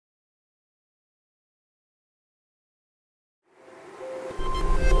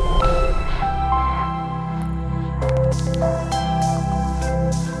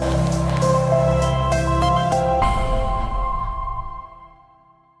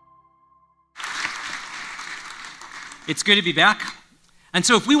It's good to be back. And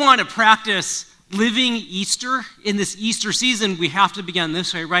so if we want to practice living Easter in this Easter season, we have to begin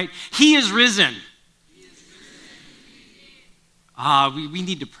this way, right? He is risen. We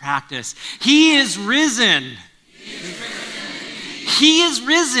need to practice. He is risen. He is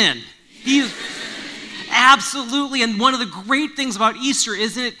risen. He is absolutely. And one of the great things about Easter,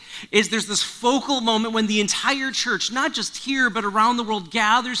 isn't it, is there's this focal moment when the entire church, not just here, but around the world,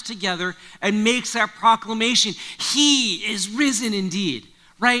 gathers together and makes that proclamation. He is risen indeed,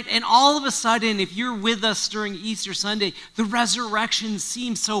 right? And all of a sudden, if you're with us during Easter Sunday, the resurrection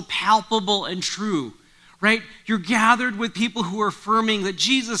seems so palpable and true, right? You're gathered with people who are affirming that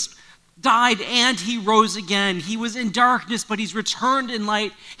Jesus died and he rose again. He was in darkness, but he's returned in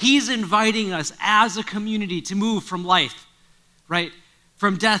light. He's inviting us as a community to move from life, right?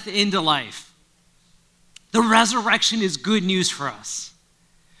 From death into life. The resurrection is good news for us.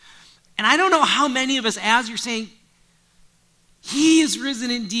 And I don't know how many of us, as you're saying, he is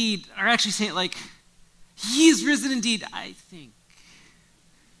risen indeed, are actually saying it like, he is risen indeed, I think.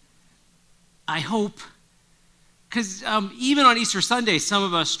 I hope. Because even on Easter Sunday, some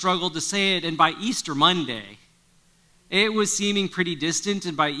of us struggled to say it, and by Easter Monday, it was seeming pretty distant,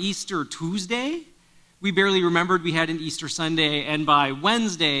 and by Easter Tuesday, we barely remembered we had an Easter Sunday, and by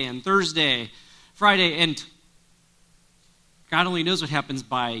Wednesday and Thursday, Friday, and God only knows what happens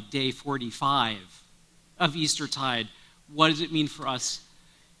by day 45 of Eastertide. What does it mean for us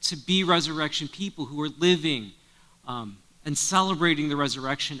to be resurrection people who are living and celebrating the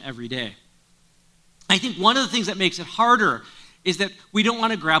resurrection every day? I think one of the things that makes it harder is that we don't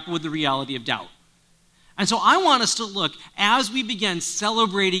want to grapple with the reality of doubt. And so I want us to look, as we begin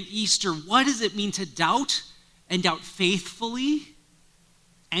celebrating Easter, what does it mean to doubt, and doubt faithfully,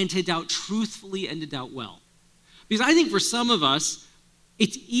 and to doubt truthfully, and to doubt well? Because I think for some of us,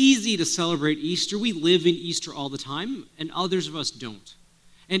 it's easy to celebrate Easter. We live in Easter all the time, and others of us don't.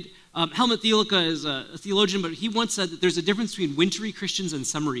 And Helmut Thielicke is a theologian, but he once said that there's a difference between wintry Christians and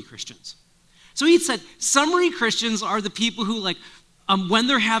summery Christians. So he said, summery Christians are the people who, when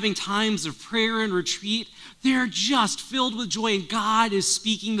they're having times of prayer and retreat, they're just filled with joy, and God is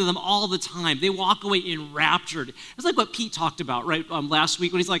speaking to them all the time. They walk away enraptured. It's like what Pete talked about, right, last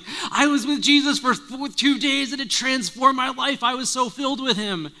week when he's like, I was with Jesus for 2 days, and it transformed my life. I was so filled with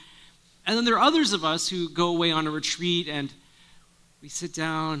him. And then there are others of us who go away on a retreat, and we sit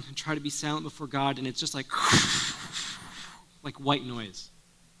down and try to be silent before God, and it's just like white noise.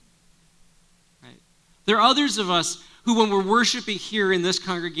 There are others of us who, when we're worshiping here in this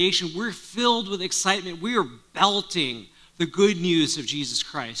congregation, we're filled with excitement. We are belting the good news of Jesus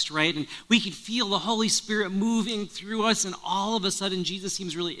Christ, right? And we can feel the Holy Spirit moving through us, and all of a sudden, Jesus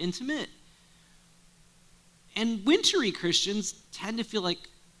seems really intimate. And wintry Christians tend to feel like,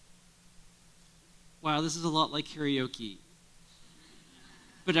 wow, this is a lot like karaoke.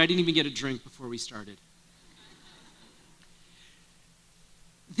 But I didn't even get a drink before we started.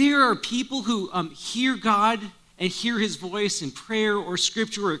 There are people who hear God and hear his voice in prayer or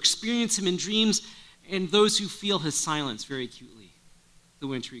scripture or experience him in dreams, and those who feel his silence very acutely, the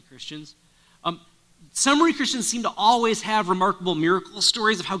wintry Christians. Summery Christians seem to always have remarkable miracle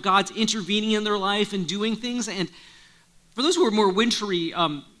stories of how God's intervening in their life and doing things. And for those who are more wintry,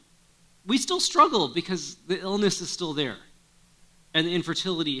 we still struggle because the illness is still there, and the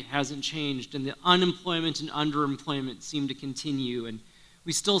infertility hasn't changed, and the unemployment and underemployment seem to continue, and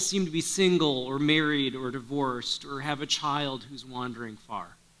we still seem to be single or married or divorced or have a child who's wandering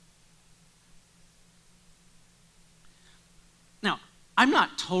far. Now, I'm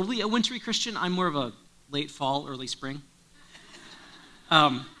not totally a wintry Christian. I'm more of a late fall, early spring.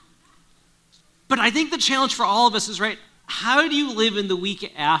 But I think the challenge for all of us is, right, how do you live in the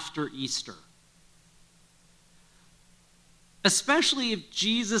week after Easter? Especially if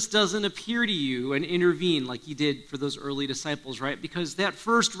Jesus doesn't appear to you and intervene like he did for those early disciples, right? Because that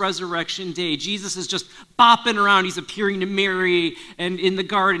first resurrection day, Jesus is just bopping around. He's appearing to Mary and in the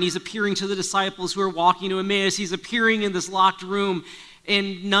garden. He's appearing to the disciples who are walking to Emmaus. He's appearing in this locked room,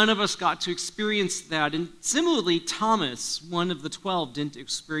 and none of us got to experience that. And similarly, Thomas, one of the 12, didn't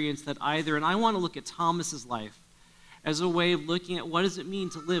experience that either. And I want to look at Thomas's life as a way of looking at what does it mean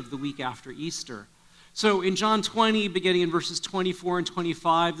to live the week after Easter. So in John 20, beginning in verses 24 and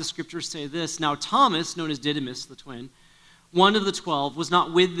 25, the scriptures say this: Now Thomas, known as Didymus, the twin, one of the 12, was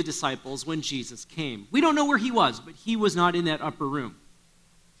not with the disciples when Jesus came. We don't know where he was, but he was not in that upper room.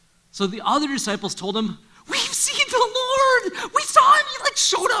 So the other disciples told him, we've seen the Lord. We saw him. He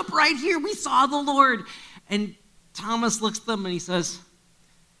showed up right here. We saw the Lord. And Thomas looks at them and he says,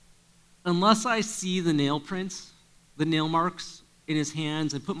 unless I see the nail prints, the nail marks in his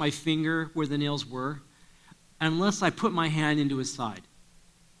hands and put my finger where the nails were, unless I put my hand into his side,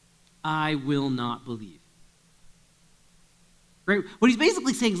 I will not believe. Right? What he's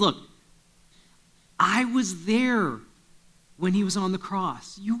basically saying is, look, I was there when he was on the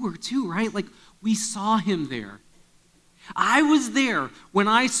cross. You were too, right? Like, we saw him there. I was there when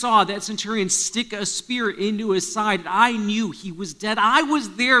I saw that centurion stick a spear into his side, and I knew he was dead. I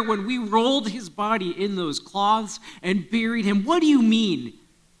was there when we rolled his body in those cloths and buried him. What do you mean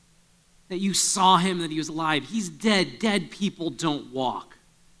that you saw him, that he was alive? He's dead. Dead people don't walk.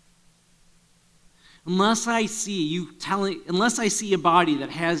 Unless I see a body that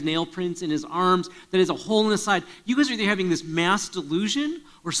has nail prints in his arms, that has a hole in his side, you guys are either having this mass delusion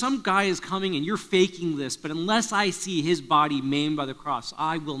or some guy is coming and you're faking this, but unless I see his body maimed by the cross,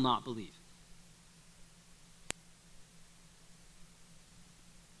 I will not believe.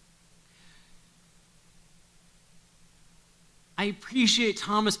 I appreciate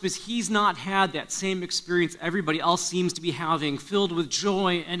Thomas because he's not had that same experience everybody else seems to be having, filled with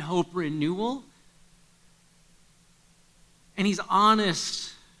joy and hope renewal. And he's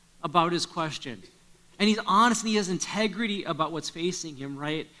honest about his question. And he's honest and he has integrity about what's facing him,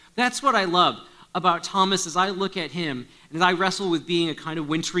 right? That's what I love about Thomas as I look at him and as I wrestle with being a kind of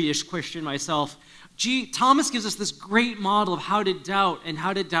wintry-ish Christian myself. Thomas gives us this great model of how to doubt and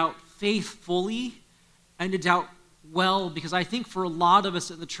how to doubt faithfully and to doubt well, because I think for a lot of us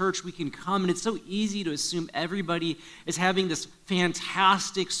in the church, we can come, and it's so easy to assume everybody is having this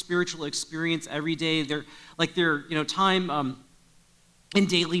fantastic spiritual experience every day. Their time in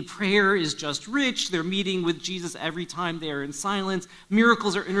daily prayer is just rich. They're meeting with Jesus every time they are in silence.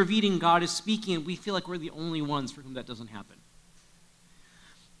 Miracles are intervening. God is speaking, and we feel like we're the only ones for whom that doesn't happen.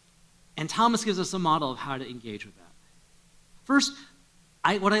 And Thomas gives us a model of how to engage with that. First,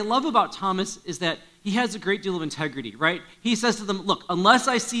 what I love about Thomas is that he has a great deal of integrity, right? He says to them, look, unless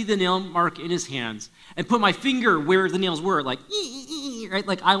I see the nail mark in his hands and put my finger where the nails were, like, right?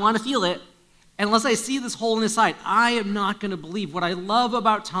 Like, I want to feel it. And unless I see this hole in his side, I am not going to believe. What I love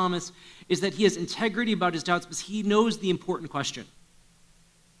about Thomas is that he has integrity about his doubts because he knows the important question.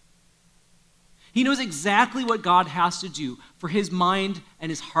 He knows exactly what God has to do for his mind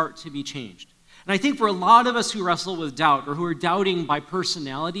and his heart to be changed. And I think for a lot of us who wrestle with doubt or who are doubting by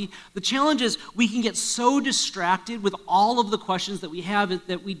personality, the challenge is we can get so distracted with all of the questions that we have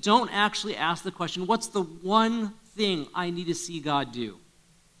that we don't actually ask the question, what's the one thing I need to see God do?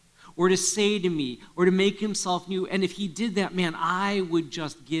 Or to say to me, or to make himself new. And if he did that, man, I would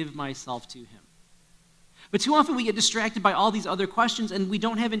just give myself to him. But too often we get distracted by all these other questions and we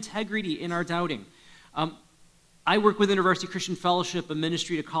don't have integrity in our doubting. I work with InterVarsity Christian Fellowship, a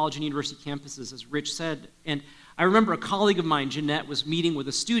ministry to college and university campuses, as Rich said. And I remember a colleague of mine, Jeanette, was meeting with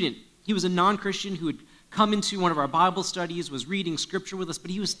a student. He was a non-Christian who had come into one of our Bible studies, was reading scripture with us, but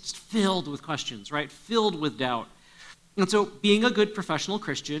he was just filled with questions, right? Filled with doubt. And so being a good professional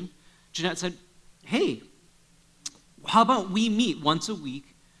Christian, Jeanette said, hey, how about we meet once a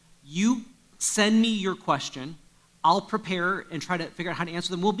week? You send me your question. I'll prepare and try to figure out how to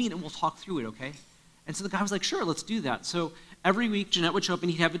answer them. We'll meet and we'll talk through it, okay? And so the guy was like, sure, let's do that. So every week, Jeanette would show up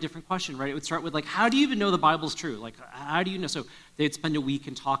and he'd have a different question, right? It would start with, like, how do you even know the Bible's true? Like, how do you know? So they'd spend a week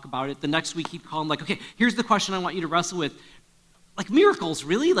and talk about it. The next week, he'd call him, like, okay, here's the question I want you to wrestle with. Like, miracles,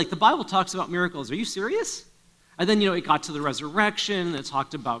 really? Like, the Bible talks about miracles. Are you serious? And then, it got to the resurrection, and it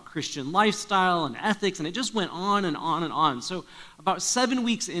talked about Christian lifestyle and ethics, and it just went on and on and on. So about 7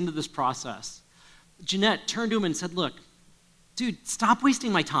 weeks into this process, Jeanette turned to him and said, look, dude, stop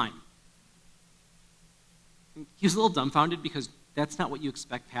wasting my time. He was a little dumbfounded because that's not what you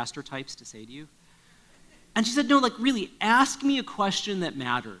expect pastor types to say to you. And she said, no, like, really, ask me a question that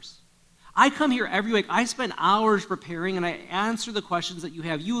matters. I come here every week. I spend hours preparing, and I answer the questions that you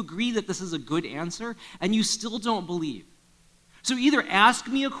have. You agree that this is a good answer, and you still don't believe. So either ask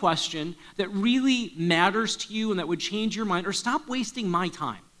me a question that really matters to you and that would change your mind, or stop wasting my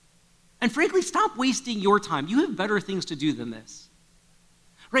time. And frankly, stop wasting your time. You have better things to do than this.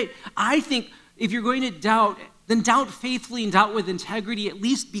 Right? I think if you're going to doubt, then doubt faithfully and doubt with integrity. At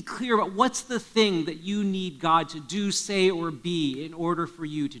least be clear about what's the thing that you need God to do, say, or be in order for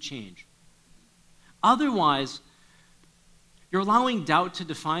you to change. Otherwise, you're allowing doubt to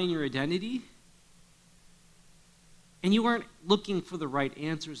define your identity, and you aren't looking for the right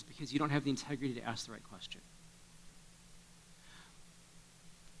answers because you don't have the integrity to ask the right question.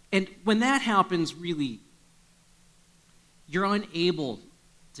 And when that happens, really, you're unable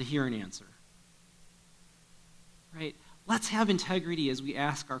to hear an answer. Right? Let's have integrity as we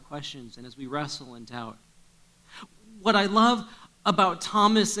ask our questions and as we wrestle and doubt. what I love about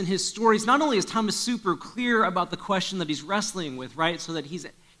Thomas and his stories, not only is Thomas super clear about the question that he's wrestling with, right, so that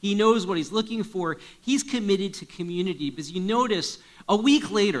he knows what he's looking for, he's committed to community. Because you notice, a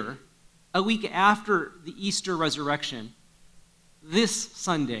week later, a week after the Easter resurrection, this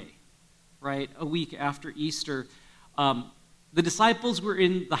Sunday, right, a week after Easter, the disciples were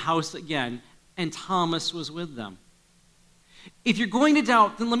in the house again, and Thomas was with them. If you're going to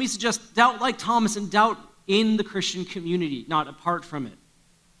doubt, then let me suggest doubt like Thomas and doubt in the Christian community, not apart from it.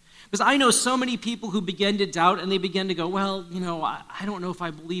 Because I know so many people who begin to doubt and they begin to go, well, I don't know if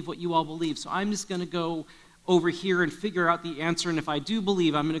I believe what you all believe, so I'm just going to go over here and figure out the answer, and if I do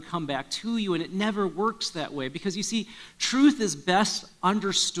believe, I'm going to come back to you, and it never works that way. Because you see, truth is best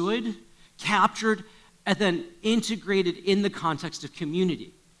understood, captured, and then integrated in the context of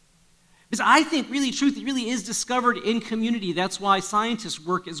community. Because I think really truth really is discovered in community. That's why scientists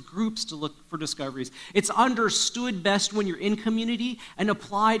work as groups to look for discoveries. It's understood best when you're in community and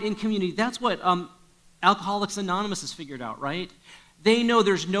applied in community. That's what Alcoholics Anonymous has figured out, right? They know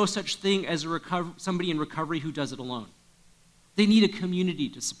there's no such thing as somebody in recovery who does it alone. They need a community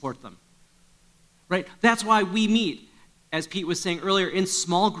to support them, right? That's why we meet, as Pete was saying earlier, in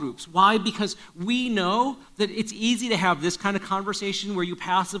small groups. Why? Because we know that it's easy to have this kind of conversation where you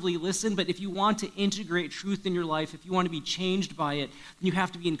passively listen, but if you want to integrate truth in your life, if you want to be changed by it, then you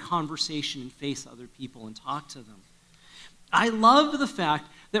have to be in conversation and face other people and talk to them. I love the fact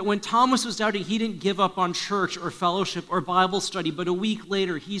that when Thomas was doubting, he didn't give up on church or fellowship or Bible study, but a week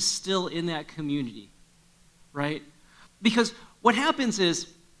later, he's still in that community, right? Because what happens is,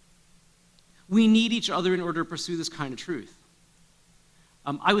 we need each other in order to pursue this kind of truth.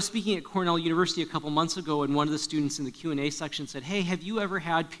 I was speaking at Cornell University a couple months ago, and one of the students in the Q&A section said, hey, have you ever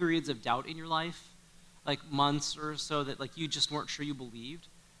had periods of doubt in your life? Like months or so that you just weren't sure you believed?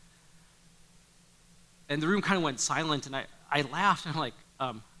 And the room kind of went silent, and I laughed, and I'm like,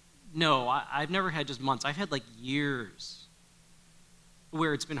 no, I've never had just months. I've had years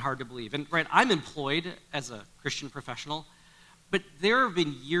where it's been hard to believe. And right, I'm employed as a Christian professional, but there have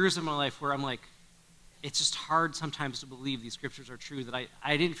been years in my life where I'm like, it's just hard sometimes to believe these scriptures are true, that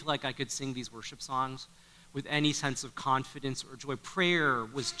I didn't feel like I could sing these worship songs with any sense of confidence or joy. Prayer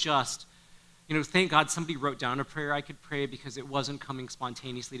was just, thank God somebody wrote down a prayer I could pray because it wasn't coming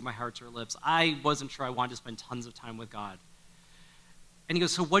spontaneously to my heart or lips. I wasn't sure I wanted to spend tons of time with God. And he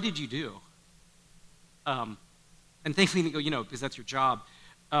goes, so what did you do? And thankfully, he go, because that's your job.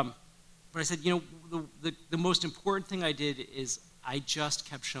 But I said, the most important thing I did is I just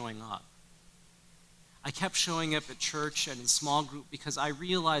kept showing up. I kept showing up at church and in small group because I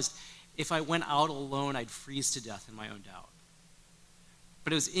realized if I went out alone, I'd freeze to death in my own doubt.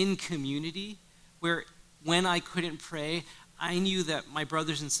 But it was in community where when I couldn't pray, I knew that my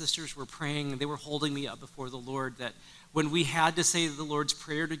brothers and sisters were praying and they were holding me up before the Lord, that when we had to say the Lord's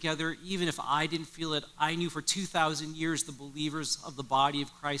Prayer together, even if I didn't feel it, I knew for 2,000 years the believers of the body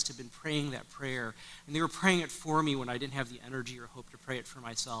of Christ had been praying that prayer. And they were praying it for me when I didn't have the energy or hope to pray it for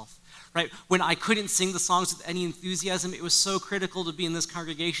myself. Right? When I couldn't sing the songs with any enthusiasm, it was so critical to be in this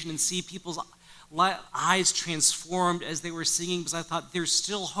congregation and see people's eyes transformed as they were singing, because I thought there's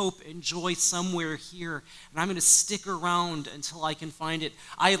still hope and joy somewhere here, and I'm going to stick around until I can find it.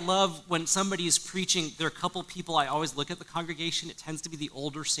 I love when somebody is preaching. There are a couple people I always look at the congregation. It tends to be the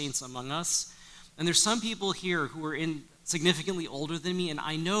older saints among us, and there's some people here who are significantly older than me, and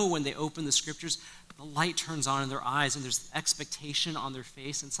I know when they open the scriptures, the light turns on in their eyes, and there's expectation on their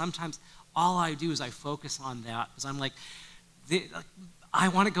face, and sometimes all I do is I focus on that, because I'm like, I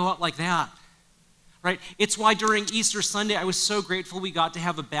want to go out like that. Right? It's why during Easter Sunday, I was so grateful we got to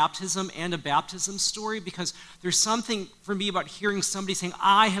have a baptism and a baptism story, because there's something for me about hearing somebody saying,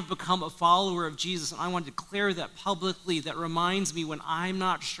 I have become a follower of Jesus, and I want to declare that publicly. That reminds me when I'm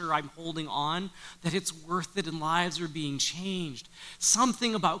not sure I'm holding on, that it's worth it and lives are being changed.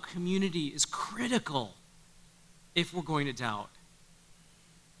 Something about community is critical if we're going to doubt.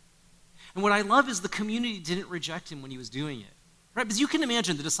 And what I love is the community didn't reject him when he was doing it. Right? Because you can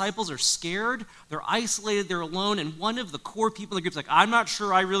imagine the disciples are scared, they're isolated, they're alone, and one of the core people in the group is like, I'm not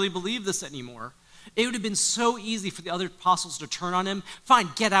sure I really believe this anymore. It would have been so easy for the other apostles to turn on him. Fine,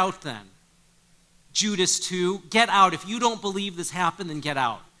 get out then. Judas too, get out. If you don't believe this happened, then get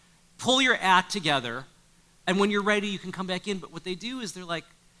out. Pull your act together, and when you're ready, you can come back in. But what they do is they're like,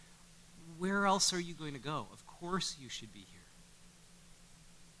 where else are you going to go? Of course you should be here.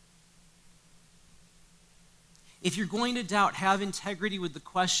 If you're going to doubt, have integrity with the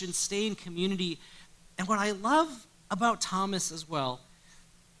question, stay in community. And what I love about Thomas as well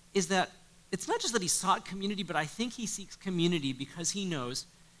is that it's not just that he sought community, but I think he seeks community because he knows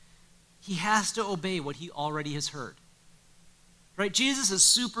he has to obey what he already has heard. Right? Jesus is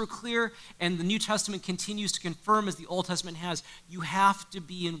super clear, and the New Testament continues to confirm, as the Old Testament has, you have to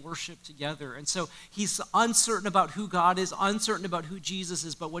be in worship together. And so he's uncertain about who God is, uncertain about who Jesus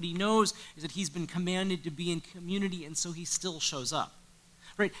is, but what he knows is that he's been commanded to be in community, and so he still shows up.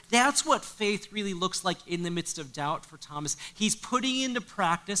 Right? That's what faith really looks like in the midst of doubt for Thomas. He's putting into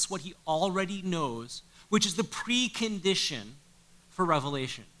practice what he already knows, which is the precondition for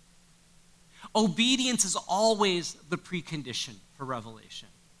revelation. Obedience is always the precondition for revelation.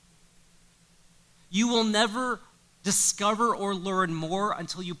 You will never discover or learn more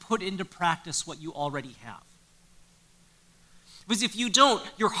until you put into practice what you already have. Because if you don't,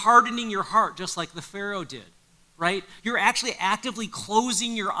 you're hardening your heart just like the Pharaoh did, right? You're actually actively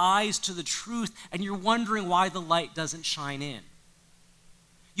closing your eyes to the truth, and you're wondering why the light doesn't shine in.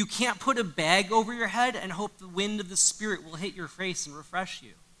 You can't put a bag over your head and hope the wind of the Spirit will hit your face and refresh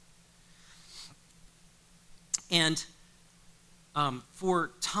you. And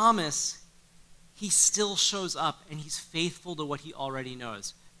for Thomas, he still shows up and he's faithful to what he already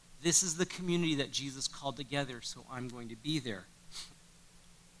knows. This is the community that Jesus called together, so I'm going to be there.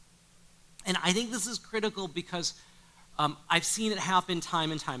 And I think this is critical because I've seen it happen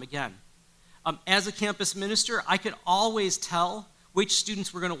time and time again. As a campus minister, I could always tell which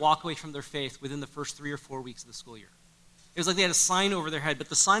students were going to walk away from their faith within the first 3 or 4 weeks of the school year. It was like they had a sign over their head, but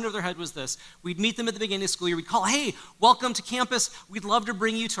the sign over their head was this. We'd meet them at the beginning of the school year. We'd call, hey, welcome to campus. We'd love to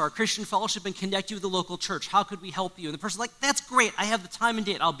bring you to our Christian fellowship and connect you with the local church. How could we help you? And the person's like, that's great. I have the time and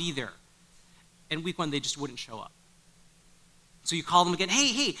date. I'll be there. And week 1, they just wouldn't show up. So you call them again.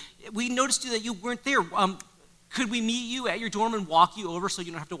 Hey, we noticed that you weren't there. Could we meet you at your dorm and walk you over so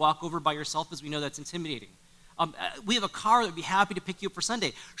you don't have to walk over by yourself, because we know that's intimidating? We have a car that would be happy to pick you up for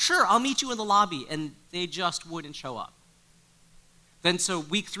Sunday. Sure, I'll meet you in the lobby. And they just wouldn't show up. Then so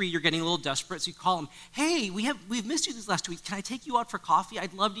week 3, you're getting a little desperate, so you call them, hey, we've missed you these last 2 weeks. Can I take you out for coffee?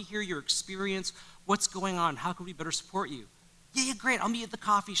 I'd love to hear your experience. What's going on? How can we better support you? Yeah, great. I'll meet you at the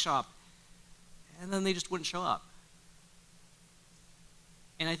coffee shop. And then they just wouldn't show up.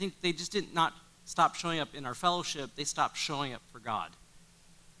 And I think they just did not stop showing up in our fellowship. They stopped showing up for God.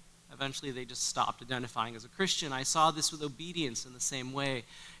 Eventually, they just stopped identifying as a Christian. I saw this with obedience in the same way.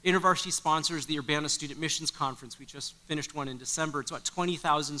 InterVarsity sponsors the Urbana Student Missions Conference. We just finished one in December. It's about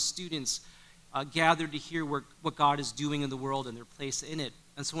 20,000 students gathered to hear what God is doing in the world and their place in it.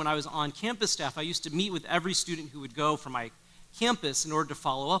 And so when I was on campus staff, I used to meet with every student who would go from my campus in order to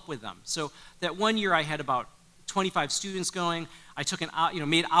follow up with them. So that one year I had about 25 students going. I took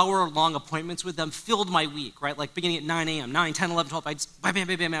made hour-long appointments with them, filled my week, right? Like beginning at 9 a.m., 9, 10, 11, 12, I just, bam,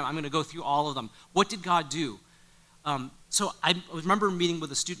 I'm going to go through all of them. What did God do? So I remember meeting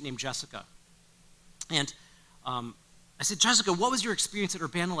with a student named Jessica. And I said, Jessica, what was your experience at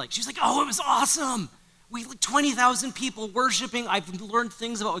Urbana like? She's like, oh, it was awesome. We like 20,000 people worshiping. I've learned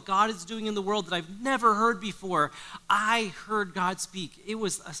things about what God is doing in the world that I've never heard before. I heard God speak. It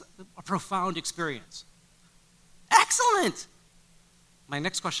was a profound experience. Excellent. My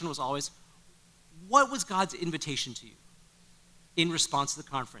next question was always, what was God's invitation to you in response to the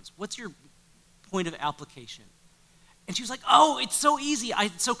conference? What's your point of application? And she was like, oh, it's so easy.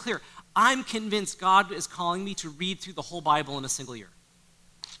 It's so clear. I'm convinced God is calling me to read through the whole Bible in a single year.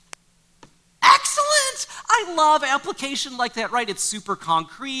 Excellent. I love application like that, right? It's super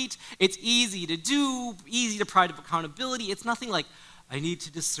concrete. It's easy to do, easy to pride of accountability. It's nothing like, I need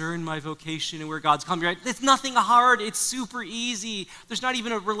to discern my vocation and where God's calling me, right? It's nothing hard. It's super easy. There's not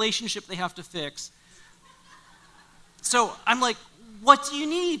even a relationship they have to fix. So I'm like, what do you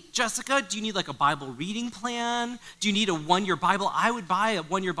need, Jessica? Do you need like a Bible reading plan? Do you need a one-year Bible? I would buy a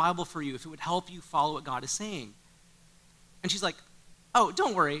one-year Bible for you if it would help you follow what God is saying. And she's like, oh,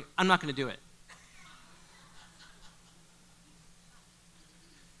 don't worry. I'm not going to do it.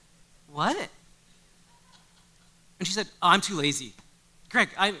 What? And she said, oh, I'm too lazy. Greg,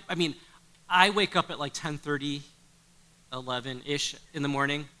 I wake up at like 10:30, 11-ish in the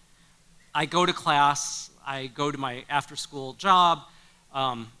morning. I go to class. I go to my after-school job.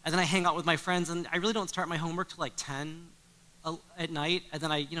 And then I hang out with my friends. And I really don't start my homework till like 10 at night. And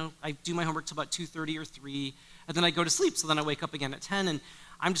then I do my homework till about 2:30 or 3. And then I go to sleep. So then I wake up again at 10. And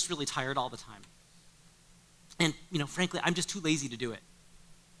I'm just really tired all the time. And, frankly, I'm just too lazy to do it.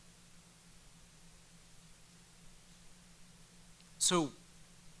 So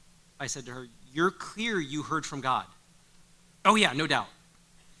I said to her, you're clear you heard from God. Oh yeah, no doubt.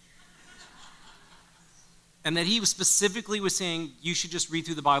 And that he specifically was saying, you should just read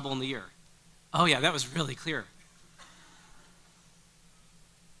through the Bible in the year. Oh yeah, that was really clear.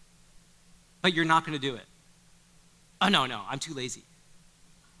 But you're not going to do it. Oh no, I'm too lazy.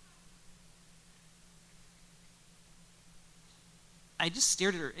 I just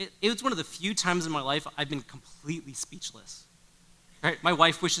stared at her. It was one of the few times in my life I've been completely speechless. Right? My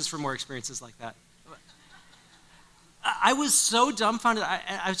wife wishes for more experiences like that. I was so dumbfounded.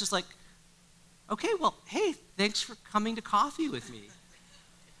 I was just like, okay, well, hey, thanks for coming to coffee with me.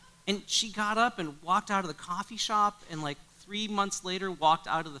 And she got up and walked out of the coffee shop, and like 3 months later walked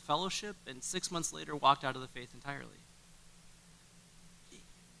out of the fellowship, and 6 months later walked out of the faith entirely.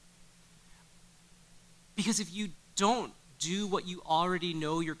 Because if you don't do what you already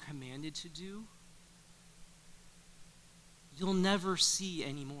know you're commanded to do, you'll never see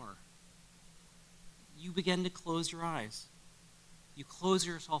anymore. You begin to close your eyes. You close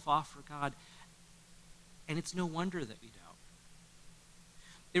yourself off for God, and it's no wonder that we doubt.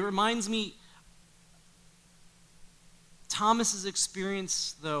 It reminds me, Thomas's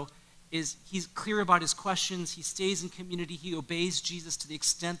experience, though, is he's clear about his questions, he stays in community, he obeys Jesus to the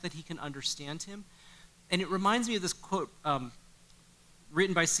extent that he can understand him. And it reminds me of this quote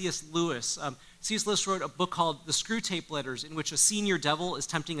written by C.S. Lewis. C.S. Lewis wrote a book called The Screwtape Letters, in which a senior devil is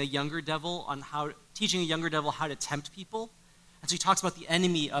teaching a younger devil how to tempt people. And so he talks about the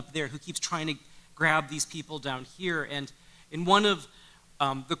enemy up there who keeps trying to grab these people down here. And in one of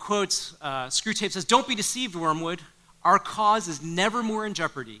the quotes, Screwtape says, "Don't be deceived, Wormwood. Our cause is never more in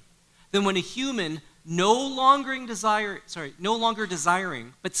jeopardy than when a human no longer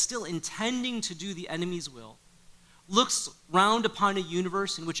desiring, but still intending to do the enemy's will, looks round upon a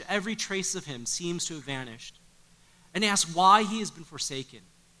universe in which every trace of him seems to have vanished, and asks why he has been forsaken,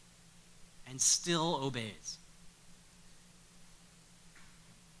 and still obeys."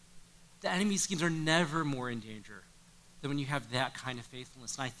 The enemy's schemes are never more in danger than when you have that kind of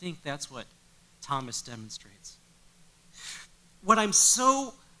faithfulness. And I think that's what Thomas demonstrates.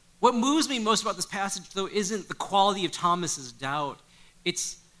 What moves me most about this passage, though, isn't the quality of Thomas's doubt.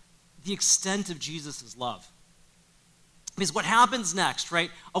 It's the extent of Jesus' love. Because what happens next,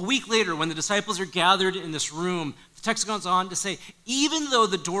 right? A week later, when the disciples are gathered in this room, the text goes on to say, even though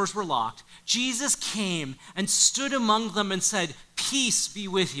the doors were locked, Jesus came and stood among them and said, "Peace be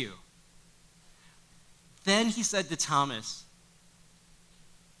with you." Then he said to Thomas,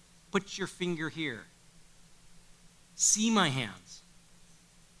 "Put your finger here. See my hands.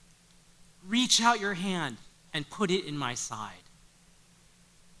 Reach out your hand and put it in my side.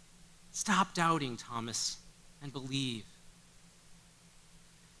 Stop doubting, Thomas, and believe."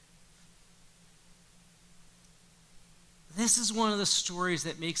 This is one of the stories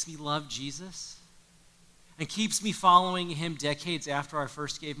that makes me love Jesus and keeps me following him decades after I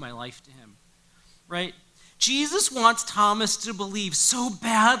first gave my life to him, right? Jesus wants Thomas to believe so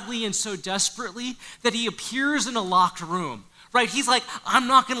badly and so desperately that he appears in a locked room, right? He's like, "I'm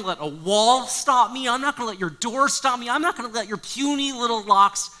not going to let a wall stop me. I'm not going to let your door stop me. I'm not going to let your puny little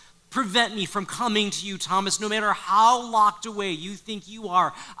locks prevent me from coming to you, Thomas. No matter how locked away you think you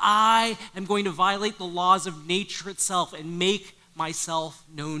are, I am going to violate the laws of nature itself and make myself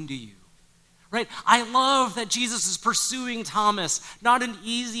known to you." Right? I love that Jesus is pursuing Thomas, not in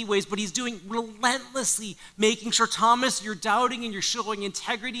easy ways, but he's doing relentlessly, making sure, "Thomas, you're doubting and you're showing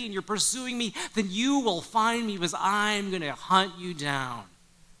integrity and you're pursuing me, then you will find me because I'm going to hunt you down."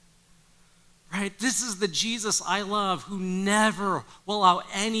 Right? This is the Jesus I love, who never will allow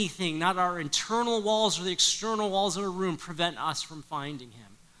anything, not our internal walls or the external walls of a room, prevent us from finding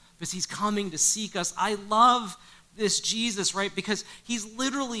him. Because he's coming to seek us. I love this Jesus, right? Because he's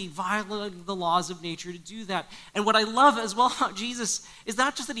literally violating the laws of nature to do that. And what I love as well about Jesus is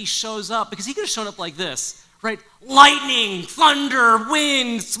not just that he shows up, because he could have shown up like this, right? Lightning, thunder,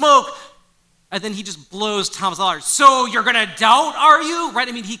 wind, smoke. And then he just blows Thomas out. "So you're going to doubt, are you?" Right?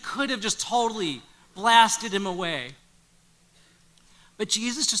 I mean, he could have just totally blasted him away. But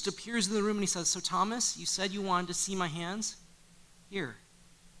Jesus just appears in the room and he says, "So Thomas, you said you wanted to see my hands?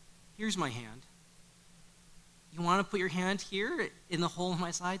 Here's my hand. You want to put your hand here in the hole in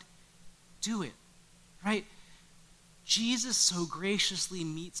my side? Do it." Right? Jesus so graciously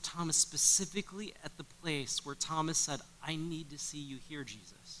meets Thomas specifically at the place where Thomas said, "I need to see you here,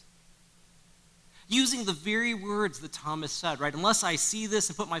 Jesus." Using the very words that Thomas said, right? "Unless I see this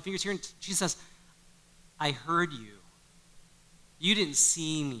and put my fingers here," and Jesus says, "I heard you. You didn't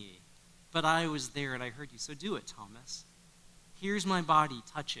see me, but I was there and I heard you. So do it, Thomas. Here's my body,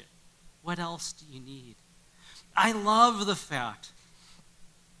 touch it. What else do you need?" I love the fact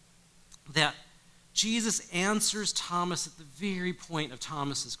that Jesus answers Thomas at the very point of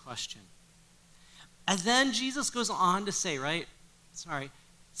Thomas's question. And then Jesus goes on to say,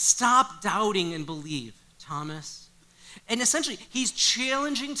 "Stop doubting and believe, Thomas." And essentially, he's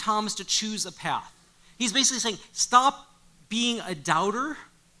challenging Thomas to choose a path. He's basically saying, stop being a doubter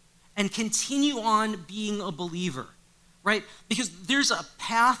and continue on being a believer. right? Because there's a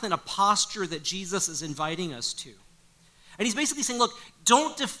path and a posture that Jesus is inviting us to. And he's basically saying, look,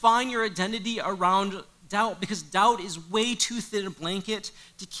 don't define your identity around doubt, because doubt is way too thin a blanket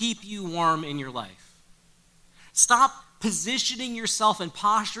to keep you warm in your life. Stop positioning yourself and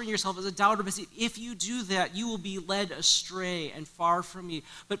posturing yourself as a doubter, because if you do that, you will be led astray and far from me.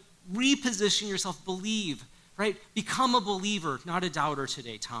 But reposition yourself, believe, right? Become a believer, not a doubter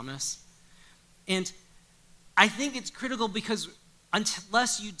today, Thomas. And I think it's critical because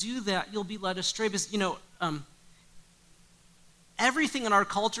unless you do that, you'll be led astray. Because, everything in our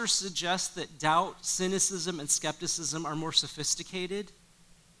culture suggests that doubt, cynicism, and skepticism are more sophisticated,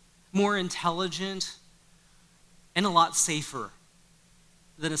 more intelligent, and a lot safer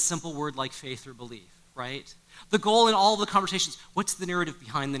than a simple word like faith or belief, right? The goal in all of the conversations, what's the narrative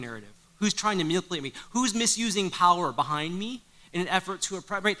behind the narrative? Who's trying to manipulate me? Who's misusing power behind me in an effort to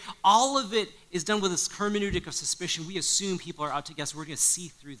oppress, right? All of it is done with this hermeneutic of suspicion. We assume people are out to get us. We're going to see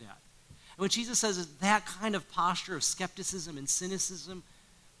through that. And what Jesus says is that kind of posture of skepticism and cynicism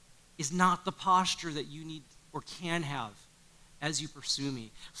is not the posture that you need or can have as you pursue me.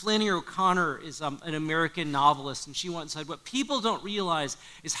 Flannery O'Connor is an American novelist, and she once said, what people don't realize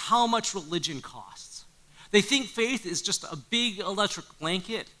is how much religion costs. They think faith is just a big electric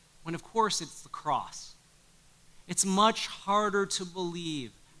blanket, when of course it's the cross. It's much harder to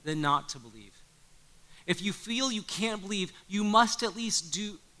believe than not to believe. If you feel you can't believe, you must at least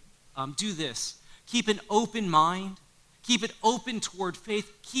do this. Keep an open mind. Keep it open toward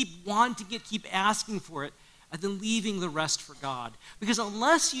faith. Keep wanting it. Keep asking for it. And then leaving the rest for God. Because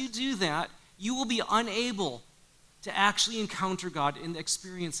unless you do that, you will be unable to actually encounter God in the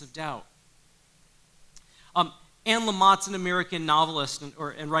experience of doubt. Anne Lamott's an American novelist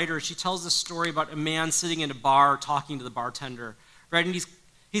and writer. She tells this story about a man sitting in a bar talking to the bartender. Right? And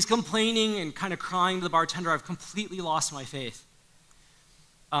he's complaining and kind of crying to the bartender, I've completely lost my faith.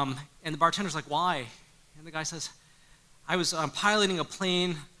 And the bartender's like, why? And the guy says, I was piloting a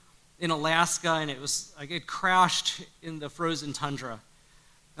plane in Alaska, and it crashed in the frozen tundra.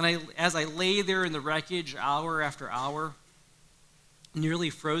 And as I lay there in the wreckage hour after hour, nearly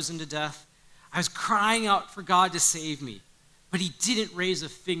frozen to death, I was crying out for God to save me, but he didn't raise a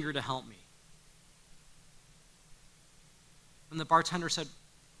finger to help me. And the bartender said,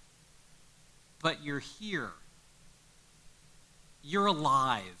 but you're here. You're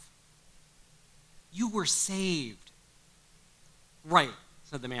alive. You were saved. Right,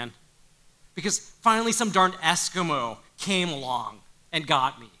 said the man. Because finally some darn Eskimo came along and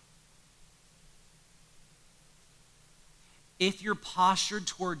got me. If you're postured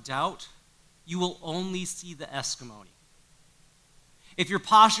toward doubt, you will only see the Eskimo. If you're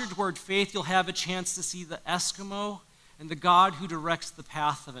postured toward faith, you'll have a chance to see the Eskimo and the God who directs the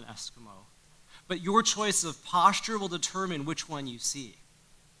path of an Eskimo. But your choice of posture will determine which one you see.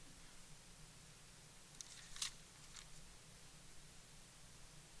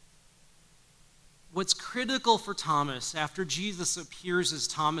 What's critical for Thomas after Jesus appears is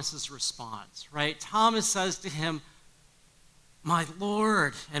Thomas's response, right? Thomas says to him, my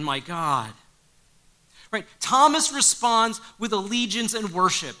Lord and my God. Right? Thomas responds with allegiance and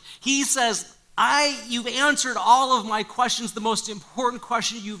worship. He says, you've answered all of my questions, the most important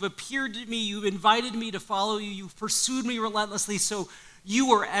question. You've appeared to me, you've invited me to follow you, you've pursued me relentlessly, so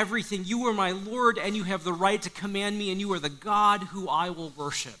you are everything. You are my Lord, and you have the right to command me, and you are the God who I will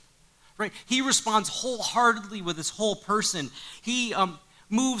worship. Right? He responds wholeheartedly with his whole person. He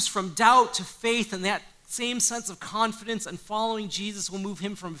moves from doubt to faith, and that same sense of confidence and following Jesus will move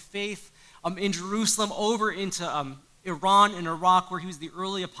him from faith in Jerusalem over into Iran and Iraq, where he was the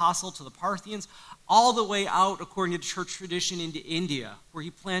early apostle to the Parthians, all the way out, according to church tradition, into India, where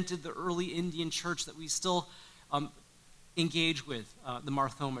he planted the early Indian church that we still engage with, the Mar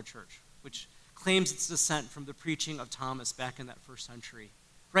Thoma Church, which claims its descent from the preaching of Thomas back in that first century.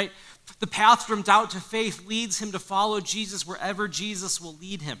 Right? The path from doubt to faith leads him to follow Jesus wherever Jesus will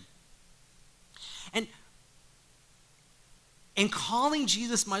lead him. And in calling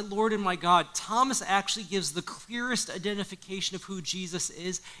Jesus my Lord and my God, Thomas actually gives the clearest identification of who Jesus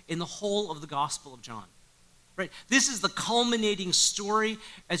is in the whole of the Gospel of John. Right? This is the culminating story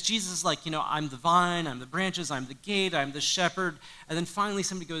as Jesus is like, I'm the vine, I'm the branches, I'm the gate, I'm the shepherd. And then finally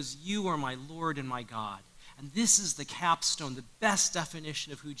somebody goes, you are my Lord and my God. And this is the capstone, the best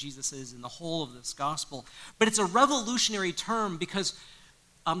definition of who Jesus is in the whole of this gospel. But it's a revolutionary term because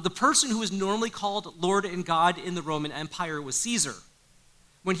the person who was normally called Lord and God in the Roman Empire was Caesar.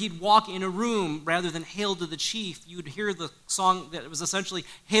 When he'd walk in a room, rather than hail to the chief, you'd hear the song that was essentially,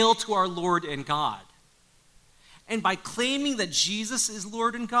 hail to our Lord and God. And by claiming that Jesus is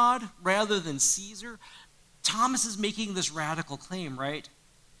Lord and God rather than Caesar, Thomas is making this radical claim, right?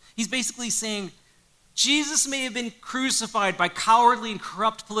 He's basically saying, Jesus may have been crucified by cowardly and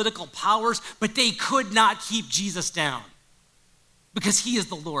corrupt political powers, but they could not keep Jesus down because he is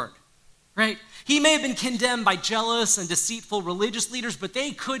the Lord, right? He may have been condemned by jealous and deceitful religious leaders, but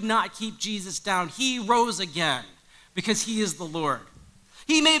they could not keep Jesus down. He rose again because he is the Lord.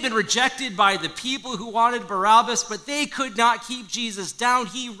 He may have been rejected by the people who wanted Barabbas, but they could not keep Jesus down.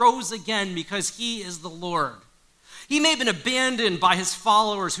 He rose again because he is the Lord. He may have been abandoned by his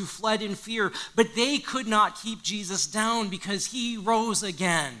followers who fled in fear, but they could not keep Jesus down because he rose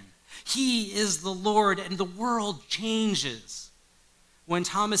again. He is the Lord, and the world changes when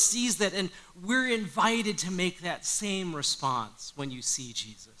Thomas sees that, and we're invited to make that same response when you see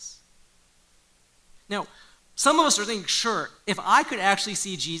Jesus. Now, some of us are thinking, sure, if I could actually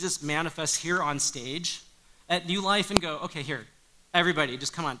see Jesus manifest here on stage at New Life and go, okay, here, everybody,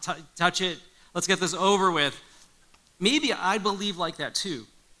 just come on, touch it, let's get this over with, maybe I'd believe like that too.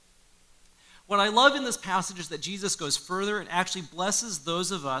 What I love in this passage is that Jesus goes further and actually blesses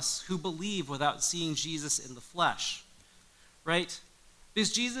those of us who believe without seeing Jesus in the flesh, right?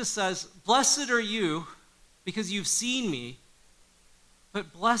 Because Jesus says, blessed are you because you've seen me,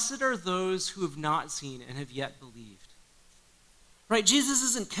 but blessed are those who have not seen and have yet believed. Right? Jesus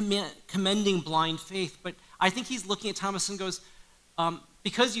isn't commending blind faith, but I think he's looking at Thomas and goes,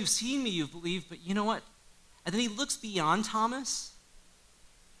 because you've seen me, you've believed, but you know what? And then he looks beyond Thomas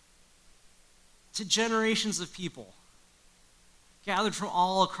to generations of people gathered from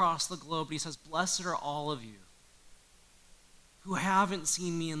all across the globe. And he says, blessed are all of you who haven't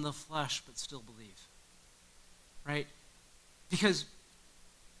seen me in the flesh but still believe. Right? Because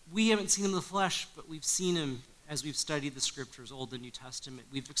we haven't seen him in the flesh, but we've seen him as we've studied the scriptures, Old and New Testament.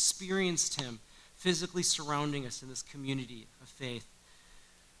 We've experienced him physically surrounding us in this community of faith.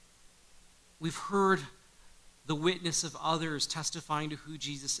 We've heard the witness of others testifying to who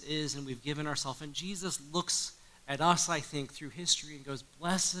Jesus is, and we've given ourselves. And Jesus looks at us, I think, through history and goes,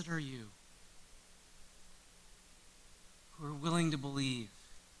 blessed are you who are willing to believe,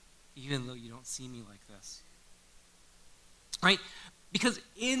 even though you don't see me like this. Right? Because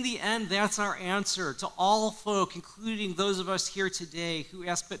in the end, that's our answer to all folk, including those of us here today who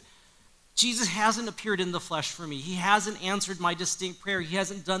ask, but Jesus hasn't appeared in the flesh for me. He hasn't answered my distinct prayer. He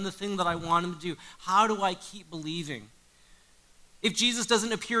hasn't done the thing that I want him to do. How do I keep believing? If Jesus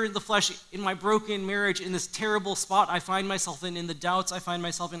doesn't appear in the flesh in my broken marriage, in this terrible spot I find myself in the doubts I find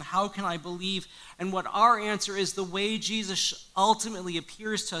myself in, how can I believe? And what our answer is, the way Jesus ultimately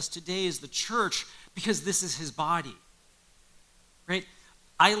appears to us today is the church, because this is his body. Right?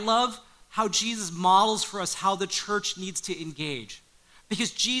 I love how Jesus models for us how the church needs to engage.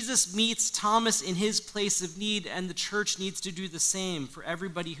 Because Jesus meets Thomas in his place of need, and the church needs to do the same for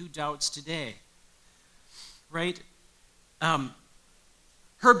everybody who doubts today. Right? Herb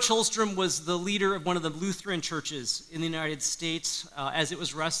Cholstrom was the leader of one of the Lutheran churches in the United States as it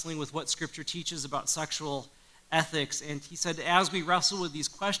was wrestling with what Scripture teaches about sexual ethics. And he said, as we wrestle with these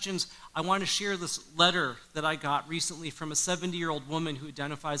questions, I want to share this letter that I got recently from a 70-year-old woman who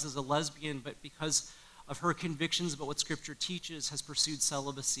identifies as a lesbian, but because of her convictions about what Scripture teaches, has pursued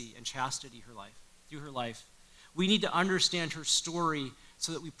celibacy and chastity through her life. We need to understand her story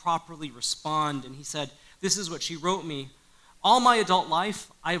so that we properly respond. And he said, this is what she wrote me. All my adult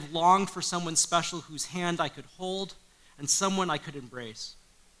life, I have longed for someone special whose hand I could hold and someone I could embrace.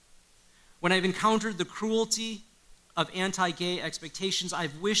 When I've encountered the cruelty of anti-gay expectations,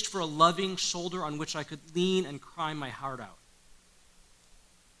 I've wished for a loving shoulder on which I could lean and cry my heart out.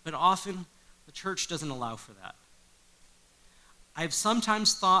 But often, the church doesn't allow for that. I've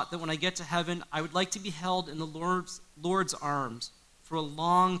sometimes thought that when I get to heaven, I would like to be held in the Lord's arms for a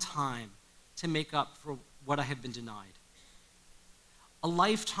long time to make up for what I have been denied. A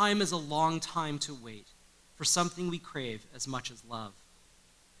lifetime is a long time to wait for something we crave as much as love.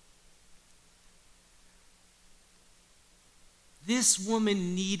 This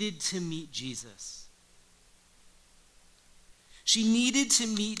woman needed to meet Jesus. She needed to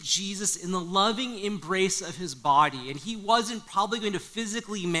meet Jesus in the loving embrace of his body, and he wasn't probably going to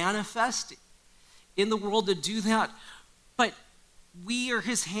physically manifest in the world to do that, but we are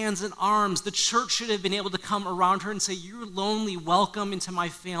his hands and arms. The church should have been able to come around her and say, you're lonely, welcome into my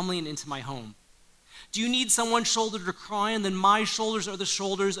family and into my home. Do you need someone's shoulder to cry on? Then my shoulders are the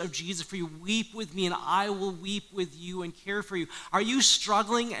shoulders of Jesus for you. Weep with me and I will weep with you and care for you. Are you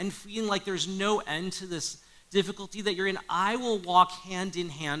struggling and feeling like there's no end to this difficulty that you're in? I will walk hand in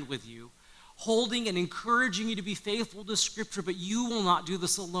hand with you, holding and encouraging you to be faithful to Scripture, but you will not do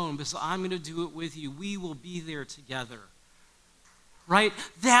this alone because I'm going to do it with you. We will be there together. right?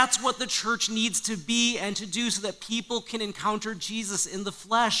 That's what the church needs to be and to do so that people can encounter Jesus in the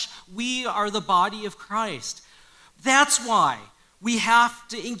flesh. We are the body of Christ. That's why we have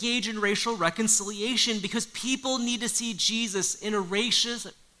to engage in racial reconciliation, because people need to see Jesus in a racist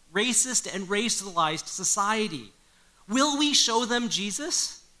and racialized society. Will we show them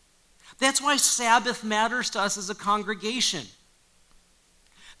Jesus? That's why Sabbath matters to us as a congregation.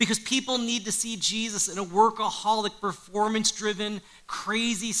 Because people need to see Jesus in a workaholic, performance-driven,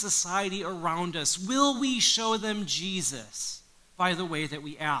 crazy society around us. Will we show them Jesus by the way that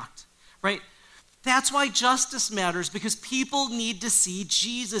we act, right? That's why justice matters, because people need to see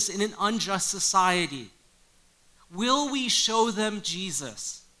Jesus in an unjust society. Will we show them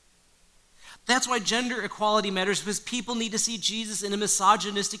Jesus? That's why gender equality matters, because people need to see Jesus in a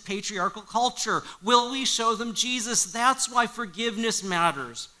misogynistic, patriarchal culture. Will we show them Jesus? That's why forgiveness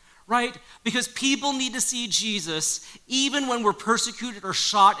matters, right? Because people need to see Jesus even when we're persecuted or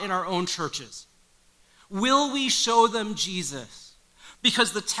shot in our own churches. Will we show them Jesus?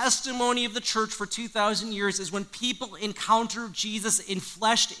 Because the testimony of the church for 2,000 years is when people encounter Jesus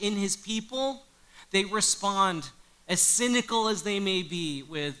enfleshed in his people, they respond, as cynical as they may be,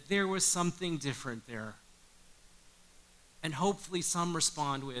 with, there was something different there. And hopefully some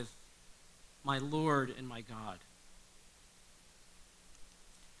respond with, my Lord and my God.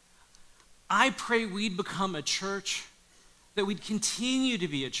 I pray we'd become a church, that we'd continue to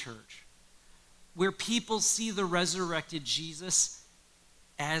be a church, where people see the resurrected Jesus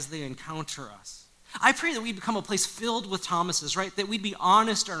as they encounter us. I pray that we'd become a place filled with Thomases, right? That we'd be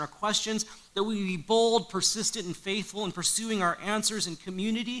honest in our questions, that we'd be bold, persistent, and faithful in pursuing our answers in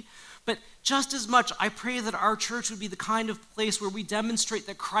community. But just as much, I pray that our church would be the kind of place where we demonstrate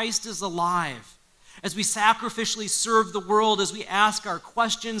that Christ is alive, as we sacrificially serve the world, as we ask our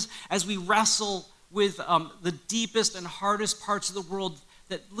questions, as we wrestle with the deepest and hardest parts of the world,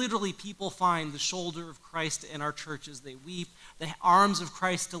 that literally people find the shoulder of Christ in our churches. They weep, the arms of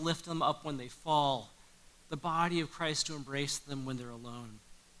Christ to lift them up when they fall, the body of Christ to embrace them when they're alone.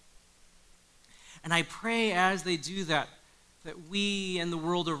 And I pray as they do that, that we and the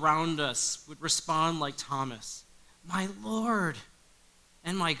world around us would respond like Thomas, my Lord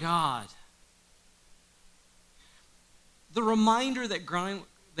and my God. The reminder that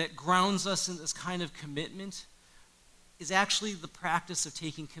grounds us in this kind of commitment is actually the practice of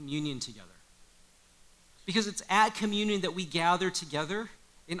taking communion together. Because it's at communion that we gather together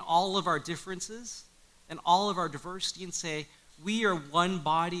in all of our differences and all of our diversity and say, we are one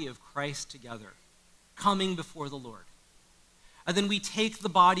body of Christ together, coming before the Lord. And then we take the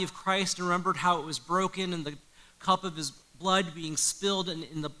body of Christ and remember how it was broken and the cup of his blood being spilled, and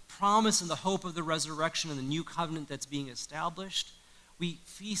in the promise and the hope of the resurrection and the new covenant that's being established, we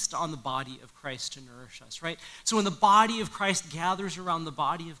feast on the body of Christ to nourish us, right? So when the body of Christ gathers around the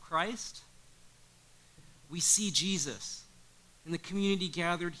body of Christ, we see Jesus in the community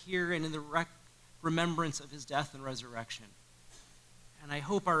gathered here and in the remembrance of his death and resurrection. And I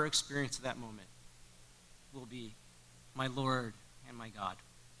hope our experience of that moment will be, my Lord and my God.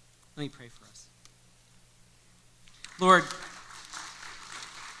 Let me pray for us. Lord,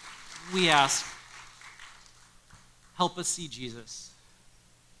 we ask, help us see Jesus.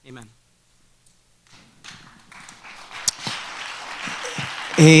 Amen.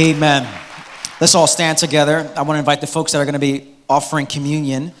 Amen. Let's all stand together. I want to invite the folks that are going to be offering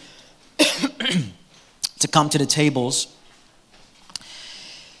communion to come to the tables.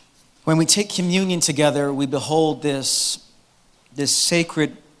 When we take communion together, we behold this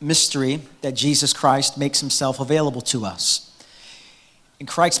sacred mystery that Jesus Christ makes himself available to us. And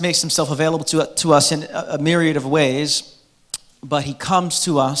Christ makes himself available to us in a myriad of ways, but he comes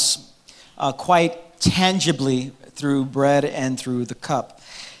to us quite tangibly through bread and through the cup.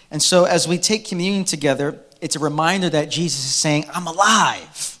 And so as we take communion together, it's a reminder that Jesus is saying, I'm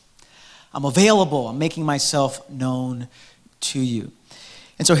alive, I'm available, I'm making myself known to you.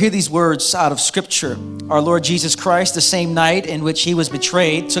 And so hear these words out of Scripture. Our Lord Jesus Christ, the same night in which he was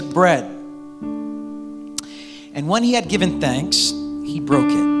betrayed, took bread. And when he had given thanks, he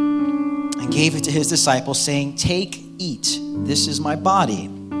broke it and gave it to his disciples, saying, take, eat. This is my body,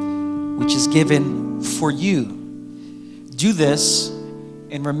 which is given for you. Do this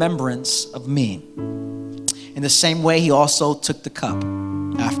in remembrance of me. In the same way, he also took the cup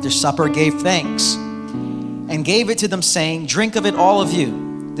after supper, gave thanks, and gave it to them, saying, drink of it, all of you.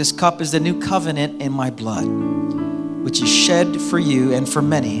 This cup is the new covenant in my blood, which is shed for you and for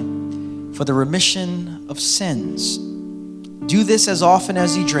many for the remission of sins. Do this as often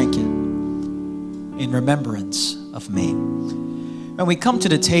as you drink it in remembrance of me. When we come to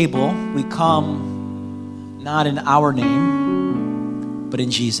the table, we come not in our name, but in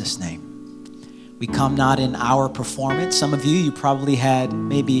Jesus' name. We come not in our performance. Some of you probably had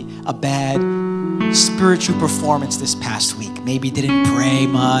maybe a bad spiritual performance this past week. Maybe didn't pray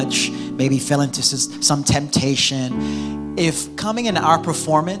much. Maybe fell into some temptation. If coming in our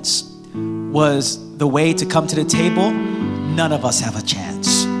performance was the way to come to the table, none of us have a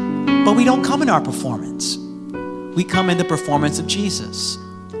chance. But we don't come in our performance. We come in the performance of Jesus.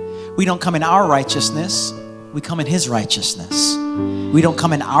 We don't come in our righteousness. We come in his righteousness. We don't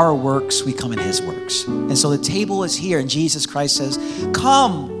come in our works. We come in his works. And so the table is here, and Jesus Christ says,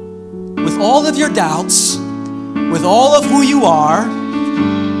 come with all of your doubts, with all of who you are,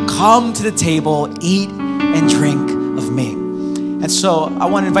 come to the table, eat and drink of me. And so I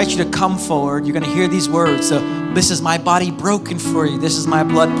want to invite you to come forward. You're going to hear these words. So, this is my body broken for you. This is my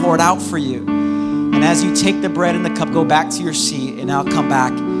blood poured out for you. And as you take the bread and the cup, go back to your seat, and I'll come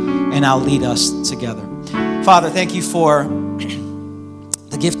back and I'll lead us together. Father, thank you for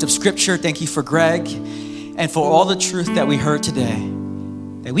the gift of Scripture. Thank you for Greg and for all the truth that we heard today,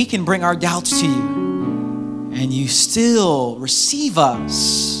 that we can bring our doubts to you and you still receive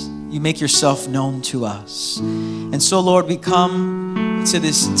us. You make yourself known to us. And so, Lord, we come to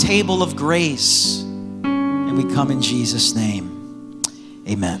this table of grace, and we come in Jesus' name.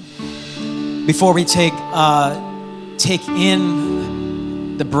 Amen. Before we take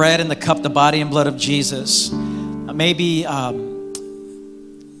in the bread and the cup, the body and blood of Jesus, maybe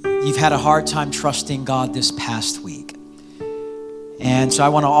you've had a hard time trusting God this past week. And so I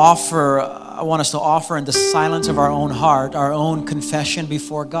want us to offer in the silence of our own heart, our own confession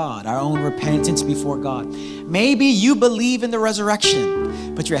before God, our own repentance before God. Maybe you believe in the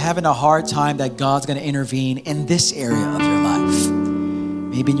resurrection, but you're having a hard time that God's going to intervene in this area of your life.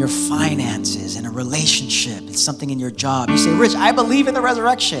 Maybe in your finances, in a relationship, it's something in your job. You say, Rich, I believe in the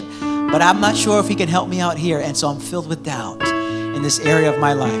resurrection, but I'm not sure if he can help me out here. And so I'm filled with doubt in this area of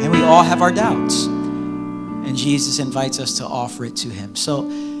my life. And we all have our doubts. And Jesus invites us to offer it to him. So I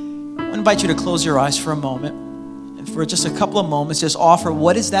want to invite you to close your eyes for a moment. And for just a couple of moments, just offer,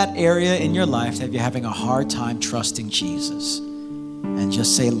 what is that area in your life that you're having a hard time trusting Jesus? And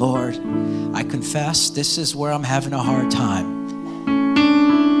just say, Lord, I confess this is where I'm having a hard time.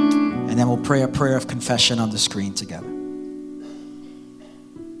 And then we'll pray a prayer of confession on the screen together.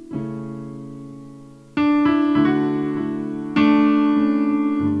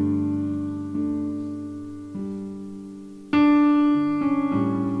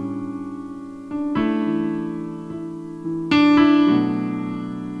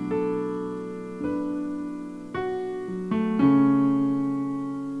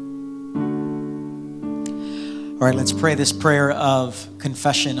 All right, let's pray this prayer of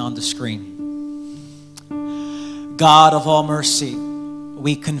confession on the screen. God of all mercy,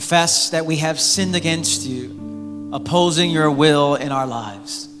 we confess that we have sinned against you, opposing your will in our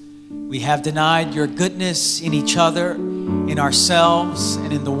lives. We have denied your goodness in each other, in ourselves,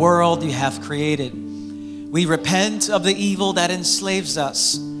 and in the world you have created. We repent of the evil that enslaves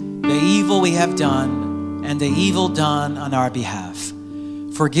us, the evil we have done, and the evil done on our behalf.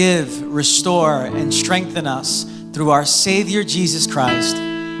 Forgive, restore, and strengthen us through our Savior Jesus Christ,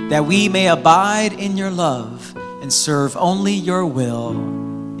 that we may abide in your love and serve only your will.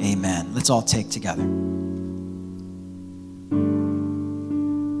 Amen. Let's all take together.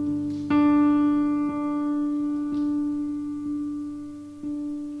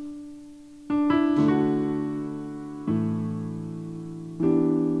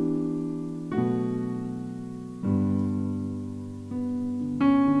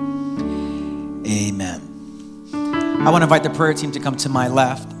 Amen. I want to invite the prayer team to come to my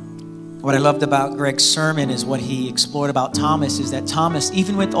left. What I loved about Greg's sermon is what he explored about Thomas, is that Thomas,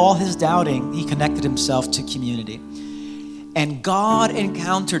 even with all his doubting, he connected himself to community. And God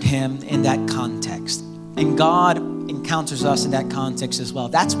encountered him in that context. And God encounters us in that context as well.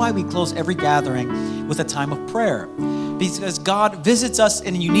 That's why we close every gathering with a time of prayer. Because God visits us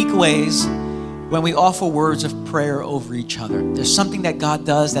in unique ways when we offer words of prayer over each other. There's something that God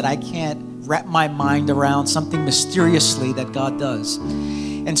does that I can't wrap my mind around, something mysteriously that God does.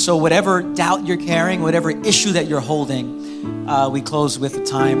 And so whatever doubt you're carrying, whatever issue that you're holding, we close with a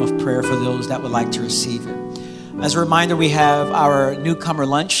time of prayer for those that would like to receive it. As a reminder, we have our newcomer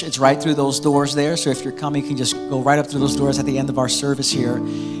lunch. It's right through those doors there. So if you're coming, you can just go right up through those doors at the end of our service here.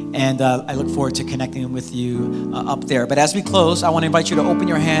 And I look forward to connecting with you up there. But as we close, I want to invite you to open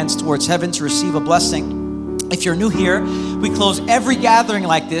your hands towards heaven to receive a blessing. If you're new here, we close every gathering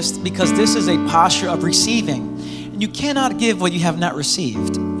like this because this is a posture of receiving. And you cannot give what you have not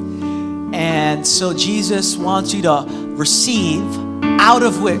received. And so Jesus wants you to receive, out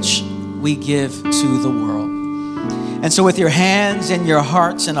of which we give to the world. And so with your hands and your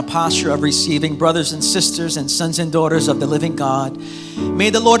hearts in a posture of receiving, brothers and sisters and sons and daughters of the living God,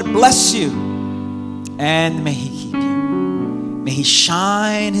 may the Lord bless you and may he keep you. May he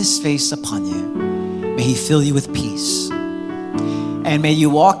shine his face upon you. May he fill you with peace. And may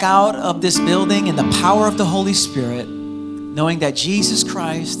you walk out of this building in the power of the Holy Spirit, knowing that Jesus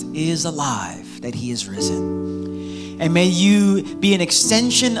Christ is alive, that he is risen. And may you be an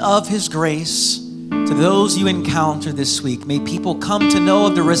extension of his grace to those you encounter this week. May people come to know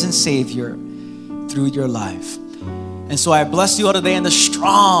of the risen Savior through your life. And so I bless you all today in the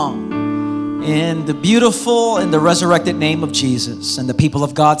strong, in the beautiful, in the resurrected name of Jesus. And the people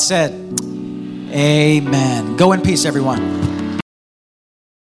of God said, amen. Go in peace, everyone.